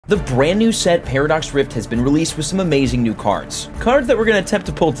The brand new set Paradox Rift has been released with some amazing new cards. Cards that we're going to attempt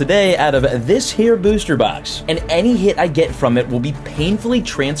to pull today out of this here booster box. And any hit I get from it will be painfully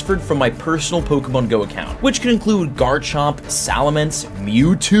transferred from my personal Pokemon GO account, which can include Garchomp, Salamence,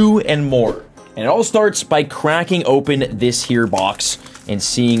 Mewtwo, and more. And it all starts by cracking open this here box and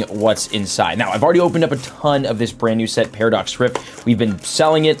seeing what's inside. Now, I've already opened up a ton of this brand new set, Paradox Rift. We've been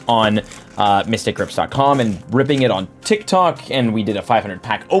selling it on MysticRips.com and ripping it on TikTok, and we did a 500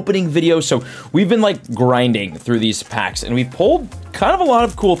 pack opening video. So we've been like grinding through these packs, and we've pulled kind of a lot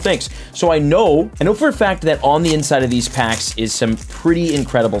of cool things. So I know for a fact that on the inside of these packs is some pretty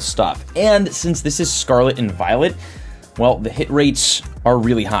incredible stuff. And since this is Scarlet and Violet, well, the hit rates are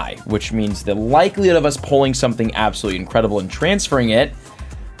really high, which means the likelihood of us pulling something absolutely incredible and transferring it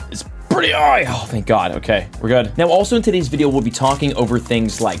is pretty high. Oh, thank God. Okay, we're good. Now, also in today's video, we'll be talking over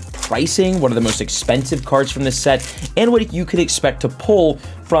things like pricing, what are the most expensive cards from this set, and what you could expect to pull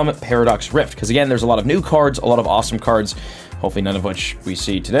from Paradox Rift. Because again, there's a lot of new cards, a lot of awesome cards, hopefully none of which we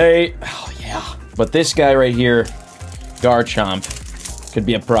see today. Oh, yeah. But this guy right here, Garchomp, could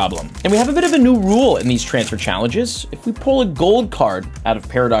be a problem. And we have a bit of a new rule in these transfer challenges. If we pull a gold card out of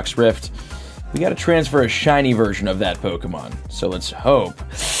Paradox Rift, we gotta transfer a shiny version of that Pokemon. So let's hope.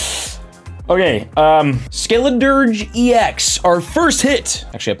 Okay, Skeledirge EX, our first hit.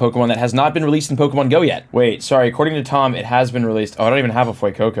 Actually, a Pokemon that has not been released in Pokemon GO yet. Wait, sorry, according to Tom, it has been released. Oh, I don't even have a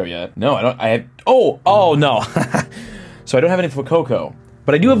Fuecoco yet. No, I don't, I have, oh no. So I don't have any Fuecoco,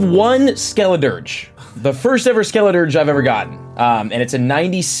 but I do have one Skeledirge. The first ever Skeledirge I've ever gotten. And it's a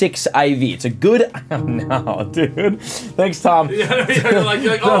 96 IV. It's a good, oh no, dude. Thanks, Tom. Yeah, you're like,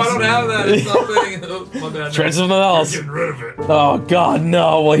 oh, I don't have that. It's nothing. Oh, my bad. Try something else. You're getting rid of it. Oh God,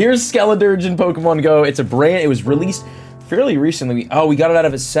 no. Well, here's Skeledirge in Pokemon GO. It's a brand, it was released fairly recently. We got it out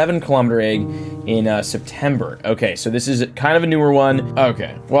of a 7-kilometer egg in September. Okay, so this is kind of a newer one.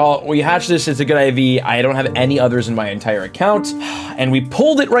 Okay, well, we hatched this. It's a good IV. I don't have any others in my entire account. And we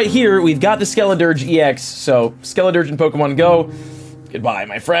pulled it right here. We've got the Skeledirge EX. So Skeledirge in Pokemon GO. Goodbye,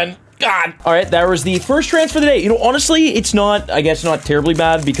 my friend. God. All right, that was the first transfer of the day. You know, honestly, it's not, I guess, not terribly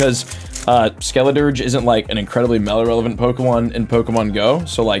bad because Skeledirge isn't like an incredibly meta-relevant Pokemon in Pokemon GO.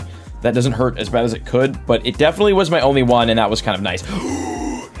 So like, that doesn't hurt as bad as it could, but it definitely was my only one, and that was kind of nice.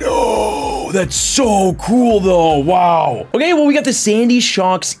 No, that's so cool, though. Wow. Okay, well, we got the Sandy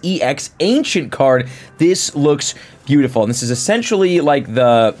Shocks EX Ancient card. This looks beautiful, and this is essentially like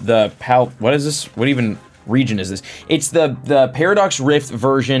what is this? What even region is this? It's the Paradox Rift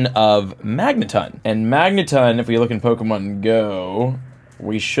version of Magneton. And Magneton, if we look in Pokemon GO,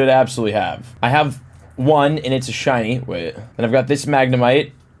 we should absolutely have. I have one, and it's a shiny. Wait. Then I've got this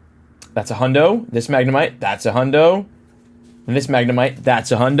Magnemite. That's a hundo. This Magnemite, that's a hundo. And this Magnemite, that's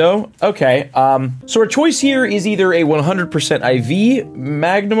a hundo. Okay, so our choice here is either a 100% IV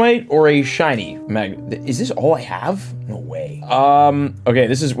Magnemite or a shiny Is this all I have? No way. Okay,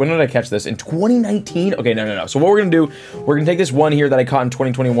 this is, when did I catch this? In 2019? Okay, no. So what we're gonna do, we're gonna take this one here that I caught in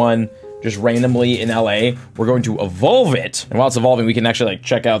 2021, just randomly in LA. We're going to evolve it. And while it's evolving, we can actually like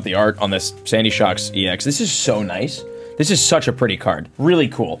check out the art on this Sandy Shocks EX. This is so nice. This is such a pretty card. Really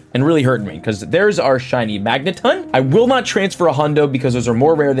cool. And really hurting me, because there's our shiny Magneton. I will not transfer a hundo because those are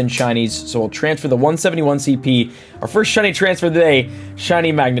more rare than shinies, so we'll transfer the 171 CP. Our first shiny transfer of the day,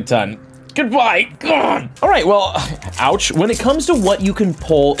 shiny Magneton. Goodbye, God. All right, well, ouch. When it comes to what you can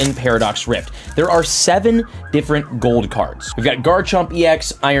pull in Paradox Rift, there are 7 different gold cards. We've got Garchomp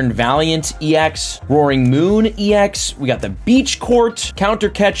EX, Iron Valiant EX, Roaring Moon EX, we got the Beach Court, Counter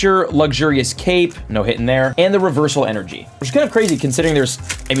Catcher, Luxurious Cape, no hit in there, and the Reversal Energy. Which is kind of crazy considering there's,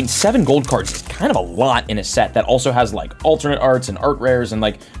 I mean, 7 gold cards is kind of a lot in a set that also has like alternate arts and art rares, and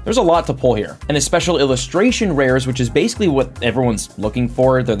like, there's a lot to pull here. And the special illustration rares, which is basically what everyone's looking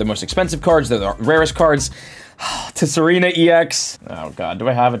for. They're the most expensive cards, they're the rarest cards. Tisserina EX. Oh God, do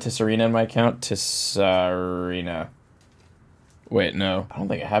I have a Tisserina in my account? Tisserina. Wait, no. I don't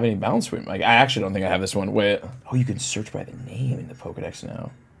think I have any Bounce Suite. Like, I actually don't think I have this one. Wait. Oh, you can search by the name in the Pokedex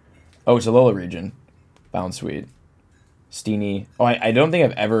now. Oh, it's Alola region. Bounce Suite. Steenie. Oh, I don't think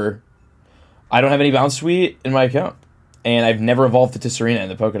I've ever... I don't have any Bounce Suite in my account. And I've never evolved to Tisserina in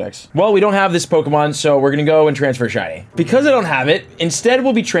the Pokedex. Well, we don't have this Pokemon, so we're gonna go and transfer shiny. Because I don't have it, instead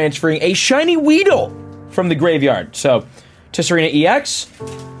we'll be transferring a shiny Weedle from the graveyard. So, Tisserina EX.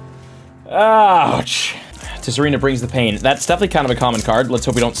 Ouch. Tisserina brings the pain. That's definitely kind of a common card. Let's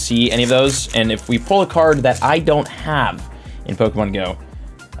hope we don't see any of those. And if we pull a card that I don't have in Pokemon GO,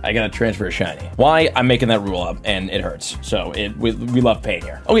 I gotta transfer a shiny. Why? I'm making that rule up, and it hurts. So we love pain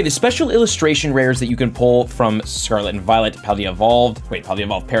here. Okay, the special illustration rares that you can pull from Scarlet and Violet, Paldea Evolved,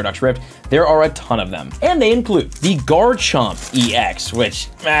 Paradox Rift, there are a ton of them. And they include the Garchomp EX, which,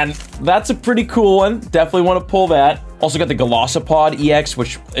 man, that's a pretty cool one. Definitely want to pull that. Also got the Golisopod EX,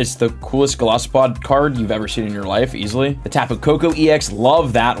 which is the coolest Golisopod card you've ever seen in your life, easily. The Tapu Koko EX,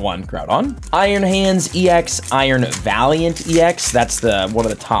 love that one. Groudon. Iron Hands EX, Iron Valiant EX, that's one of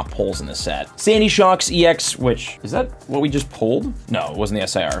the top pulls in the set. Sandy Shocks EX, which, is that what we just pulled? No, it wasn't the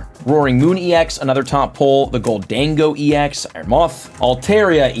SIR. Roaring Moon EX, another top pull. The Goldango EX, Iron Moth.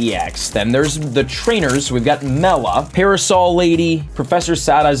 Altaria EX. Then there's the trainers. We've got Mela, Parasol Lady, Professor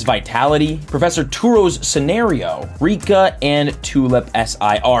Sada's Vitality, Professor Turo's Scenario, Rika, and Tulip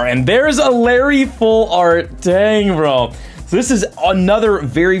SIR. And there's a Larry full art. Dang, bro. So this is another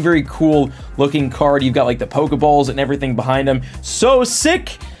very, very cool looking card. You've got like the Pokeballs and everything behind him. So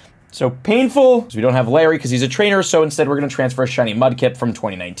sick. So painful. So we don't have Larry because he's a trainer. So instead we're going to transfer a shiny Mudkip from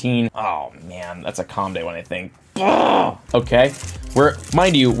 2019. Oh man, that's a calm day one, I think. Ugh. Okay.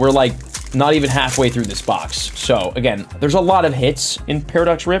 Mind you, we're like not even halfway through this box. So again, there's a lot of hits in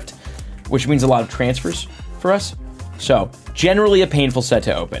Paradox Rift, which means a lot of transfers for us. So, generally a painful set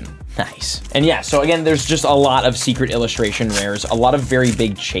to open. Nice. And yeah, so again, there's just a lot of secret illustration rares, a lot of very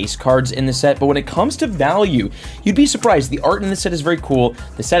big chase cards in the set, but when it comes to value, you'd be surprised. The art in the set is very cool,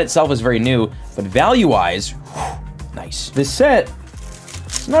 the set itself is very new, but value-wise, nice. This set,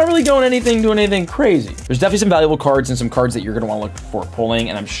 it's not really doing anything crazy. There's definitely some valuable cards and some cards that you're gonna wanna look for pulling,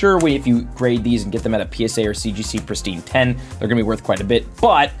 and I'm sure if you grade these and get them at a PSA or CGC Pristine 10, they're gonna be worth quite a bit,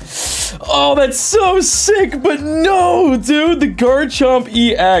 but oh, that's so sick, but no, dude, the Garchomp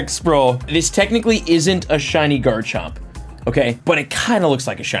EX, bro. This technically isn't a shiny Garchomp, okay? But it kind of looks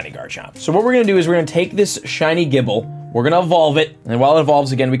like a shiny Garchomp. So what we're gonna do is we're gonna take this shiny Gibble, we're gonna evolve it, and while it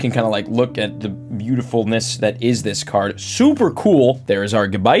evolves again, we can kind of like look at the beautifulness that is this card. Super cool. There's our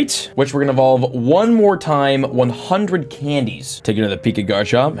Gabite, which we're gonna evolve one more time, 100 candies. Take another peek at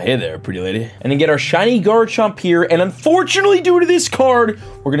Garchomp. Hey there, pretty lady. And then get our shiny Garchomp here, and unfortunately, due to this card,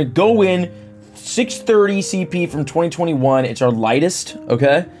 we're gonna go in 630 CP from 2021. It's our lightest,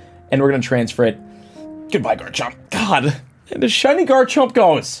 okay? And we're gonna transfer it. Goodbye, Garchomp. God, and the shiny Garchomp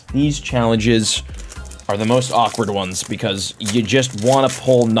goes. These challenges are the most awkward ones because you just want to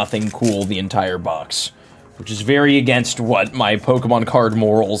pull nothing cool the entire box, which is very against what my Pokemon card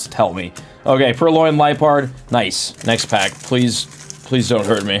morals tell me. Okay, Purloin Liepard, nice. Next pack, please don't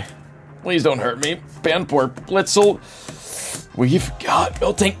hurt me. Please don't hurt me. Banport, Blitzel. We've got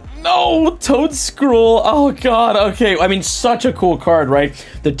Miltank. No, Toedscruel. Oh god, okay. I mean, such a cool card, right?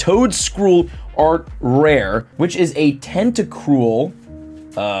 The Toedscruel Art Rare, which is a Tentacruel,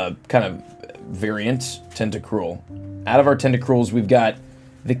 kind of variant Tentacruel. Out of our Tentacruels, we've got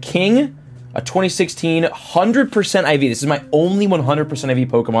the King, a 2016 100% IV. This is my only 100% IV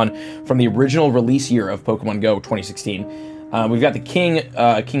Pokemon from the original release year of Pokemon GO 2016. We've got the King,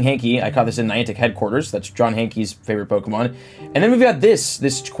 King Hankey. I caught this in Niantic headquarters. That's John Hankey's favorite Pokemon. And then we've got this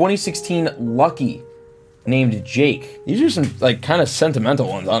 2016 Lucky named Jake. These are some like kind of sentimental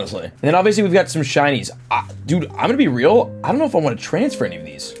ones, honestly. And then obviously we've got some shinies. Dude, I'm gonna be real. I don't know if I want to transfer any of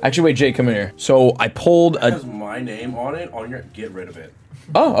these. Actually, wait, Jake, come in here. So I pulled a... It has my name on it. On your... Get rid of it.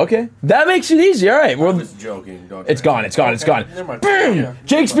 Oh, okay. That makes it easy. All right. I was joking. Don't it's gone. It's gone. Okay. It's gone. Never mind. Boom! Yeah.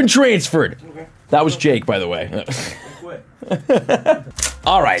 Jake's been transferred. Okay. That was Jake, by the way.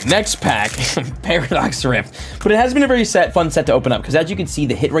 All right, next pack, Paradox Rift. But it has been a very fun set to open up because as you can see,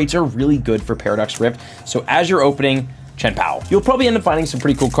 the hit rates are really good for Paradox Rift. So as you're opening, Chen Pao, you'll probably end up finding some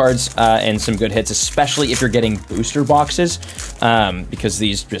pretty cool cards and some good hits, especially if you're getting booster boxes, because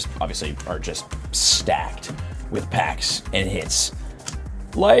these just obviously are just stacked with packs and hits.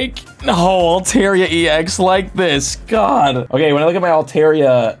 Like, no, Altaria EX like this, God. Okay, when I look at my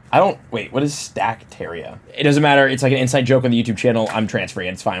Altaria, wait, what is Stacktaria? It doesn't matter, it's like an inside joke on the YouTube channel. I'm transferring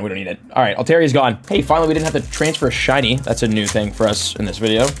it, it's fine, we don't need it. All right, Altaria's gone. Hey, finally we didn't have to transfer a shiny. That's a new thing for us in this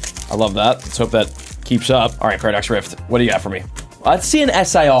video. I love that, let's hope that keeps up. All right, Paradox Rift, what do you got for me? Let's see an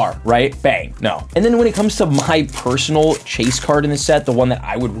SIR, right? Bang, no. And then when it comes to my personal chase card in the set, the one that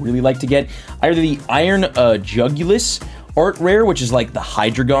I would really like to get, either the Iron Jugulus Art Rare, which is like the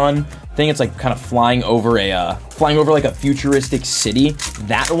Hydreigon thing. It's like kind of flying over like a futuristic city.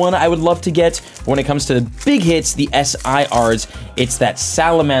 That one I would love to get. But when it comes to the big hits, the SIRs, it's that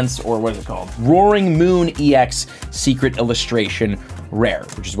Salamence, or what is it called? Roaring Moon EX Secret Illustration Rare,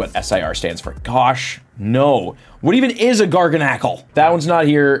 which is what SIR stands for. Gosh, no. What even is a Garganackle? That one's not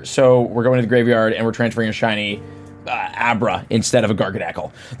here, so we're going to the graveyard and we're transferring a shiny. Abra instead of a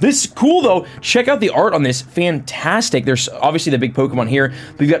Garganacl. This is cool, though. Check out the art on this. Fantastic. There's obviously the big Pokemon here,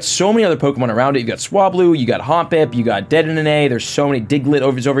 but you've got so many other Pokemon around it. You've got Swablu, you got Hoppip, you got Dedenne. There's so many. Diglett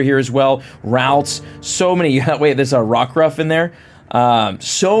over here as well. Routes. So many. Wait, there's a Rockruff in there.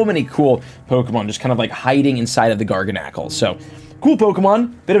 So many cool Pokemon just kind of like hiding inside of the Garganacl. So, cool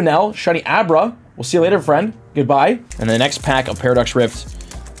Pokemon. Bit of Nell. Shiny Abra. We'll see you later, friend. Goodbye. And the next pack of Paradox Rift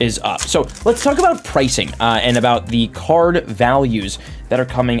is up. So let's talk about pricing and about the card values that are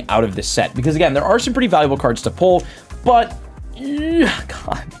coming out of this set. Because again, there are some pretty valuable cards to pull, but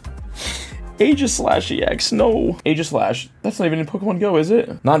God. Aegislash EX, no. Aegislash, that's not even in Pokemon Go, is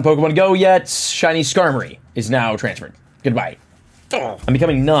it? Not in Pokemon Go yet. Shiny Skarmory is now transferred. Goodbye. I'm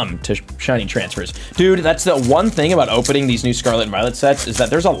becoming numb to shiny transfers. Dude, that's the one thing about opening these new Scarlet and Violet sets is that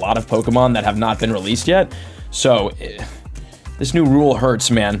there's a lot of Pokemon that have not been released yet. So, this new rule hurts,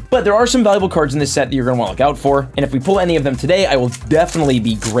 man. But there are some valuable cards in this set that you're going to want to look out for. And if we pull any of them today, I will definitely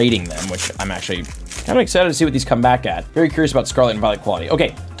be grading them, which I'm actually kind of excited to see what these come back at. Very curious about Scarlet and Violet quality.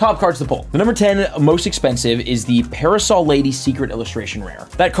 Okay, top cards to pull. The number 10 most expensive is the Parasol Lady Secret Illustration Rare.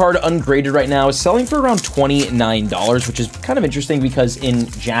 That card, ungraded right now, is selling for around $29, which is kind of interesting because in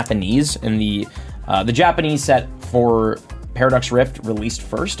Japanese, in the Japanese set for Paradox Rift released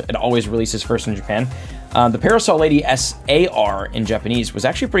first. It always releases first in Japan. The Parasol Lady SAR in Japanese was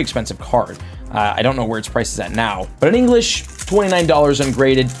actually a pretty expensive card. I don't know where its price is at now, but in English, $29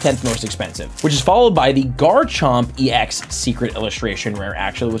 ungraded, 10th most expensive, which is followed by the Garchomp EX Secret Illustration Rare,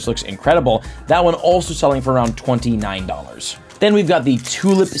 actually, which looks incredible. That one also selling for around $29. Then we've got the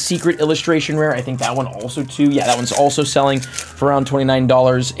Tulip Secret Illustration Rare. I think that one also too. Yeah, that one's also selling for around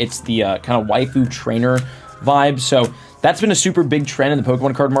 $29. It's the kind of waifu trainer vibe. So that's been a super big trend in the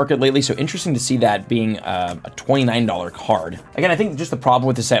Pokemon card market lately, so interesting to see that being a $29 card. Again, I think just the problem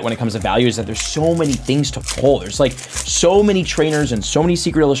with the set when it comes to value is that there's so many things to pull. There's like so many trainers and so many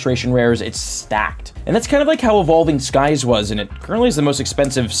secret illustration rares, it's stacked. And that's kind of like how Evolving Skies was, and it currently is the most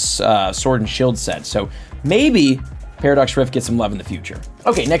expensive Sword and Shield set, so maybe Paradox Rift gets some love in the future.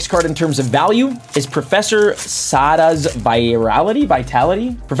 Okay, next card in terms of value is Professor Sada's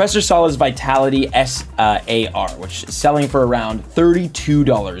Vitality? Professor Sada's Vitality SAR, which is selling for around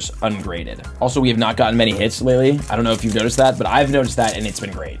 $32 ungraded. Also, we have not gotten many hits lately. I don't know if you've noticed that, but I've noticed that and it's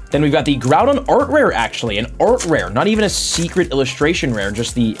been great. Then we've got the Groudon Art Rare, actually, an Art Rare, not even a secret illustration rare,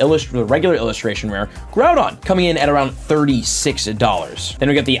 just the regular illustration rare. Groudon coming in at around $36. Then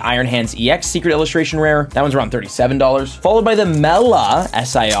we got the Iron Hands EX Secret Illustration Rare. That one's around $37. Followed by the Mela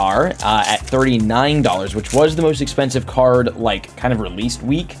SIR at $39, which was the most expensive card, like, kind of released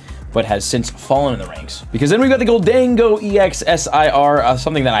week, but has since fallen in the ranks. Because then we've got the Goldango EX SIR,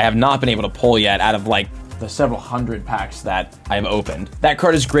 something that I have not been able to pull yet out of, like, the several hundred packs that I've opened. That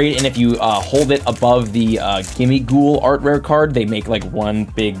card is great, and if you hold it above the Gimme Ghoul art rare card, they make like one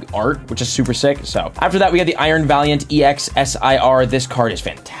big art, which is super sick. So after that, we have the Iron Valiant EX SIR. This card is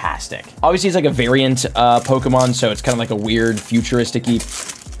fantastic. Obviously, it's like a variant Pokemon, so it's kind of like a weird futuristic-y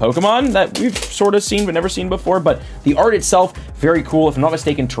Pokemon that we've sort of seen but never seen before, but the art itself, very cool. If I'm not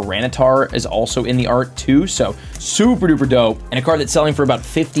mistaken, Tyranitar is also in the art too, so super duper dope. And a card that's selling for about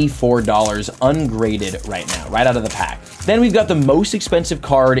 $54 ungraded right now, right out of the pack. Then we've got the most expensive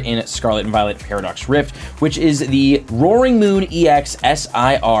card in Scarlet and Violet Paradox Rift, which is the Roaring Moon EX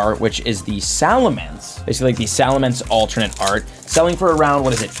SIR, which is the Salamence, basically like the Salamence alternate art, selling for around,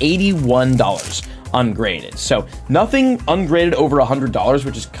 what is it, $81. Ungraded. So nothing ungraded over $100,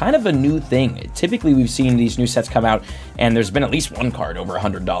 which is kind of a new thing. Typically, we've seen these new sets come out, and there's been at least one card over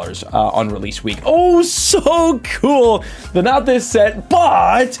 $100 on release week. Oh, so cool! But not this set,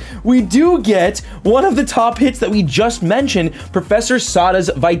 but we do get one of the top hits that we just mentioned, Professor Sada's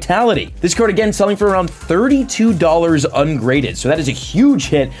Vitality. This card, again, selling for around $32 ungraded. So that is a huge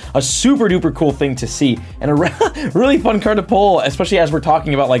hit, a super duper cool thing to see, and a really fun card to pull, especially as we're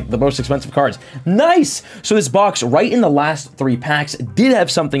talking about like the most expensive cards. Nice! So this box, right in the last 3 packs, did have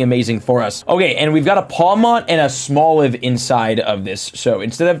something amazing for us. Okay, and we've got a Pawmot and a Smoliv inside of this. So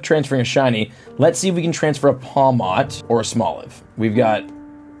instead of transferring a shiny, let's see if we can transfer a Pawmot or a Smoliv. We've got...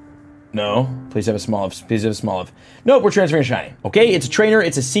 No, please have a Smoliv. Please have a Smoliv. Nope, we're transferring a shiny. Okay, it's a trainer.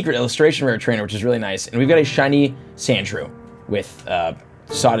 It's a secret illustration rare trainer, which is really nice. And we've got a shiny Sandshrew with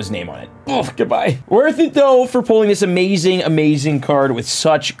Sada's name on it. Oh, goodbye. Worth it, though, for pulling this amazing, amazing card with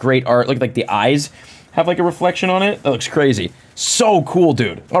such great art. Look, like the eyes have like a reflection on it. That looks crazy. So cool,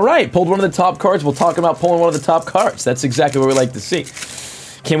 dude. All right, pulled one of the top cards. We'll talk about pulling one of the top cards. That's exactly what we like to see.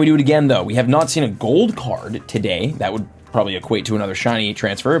 Can we do it again, though? We have not seen a gold card today. That would probably equate to another shiny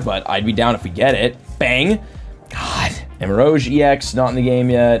transfer, but I'd be down if we get it. Bang. God. Emerauge EX, not in the game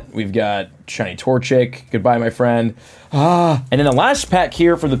yet. We've got Shiny Torchic. Goodbye, my friend. And then the last pack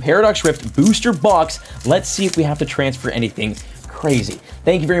here from the Paradox Rift booster box. Let's see if we have to transfer anything crazy.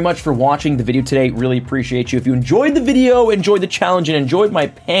 Thank you very much for watching the video today. Really appreciate you. If you enjoyed the video, enjoyed the challenge, and enjoyed my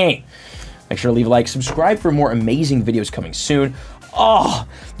pain, make sure to leave a like, subscribe for more amazing videos coming soon. Oh,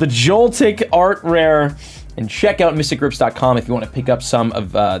 the Joltik art rare. And check out MysticGrips.com if you want to pick up some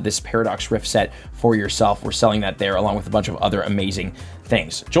of this Paradox Rift set for yourself. We're selling that there along with a bunch of other amazing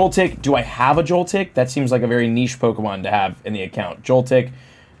things. Joltik, do I have a Joltik? That seems like a very niche Pokemon to have in the account. Joltik,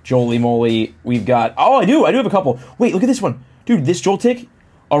 Jolie Moly, we've got... Oh, I do have a couple. Wait, look at this one. Dude, this Joltik,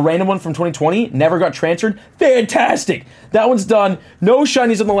 a random one from 2020, never got transferred. Fantastic. That one's done. No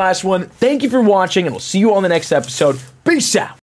shinies on the last one. Thank you for watching, and we'll see you on the next episode. Peace out.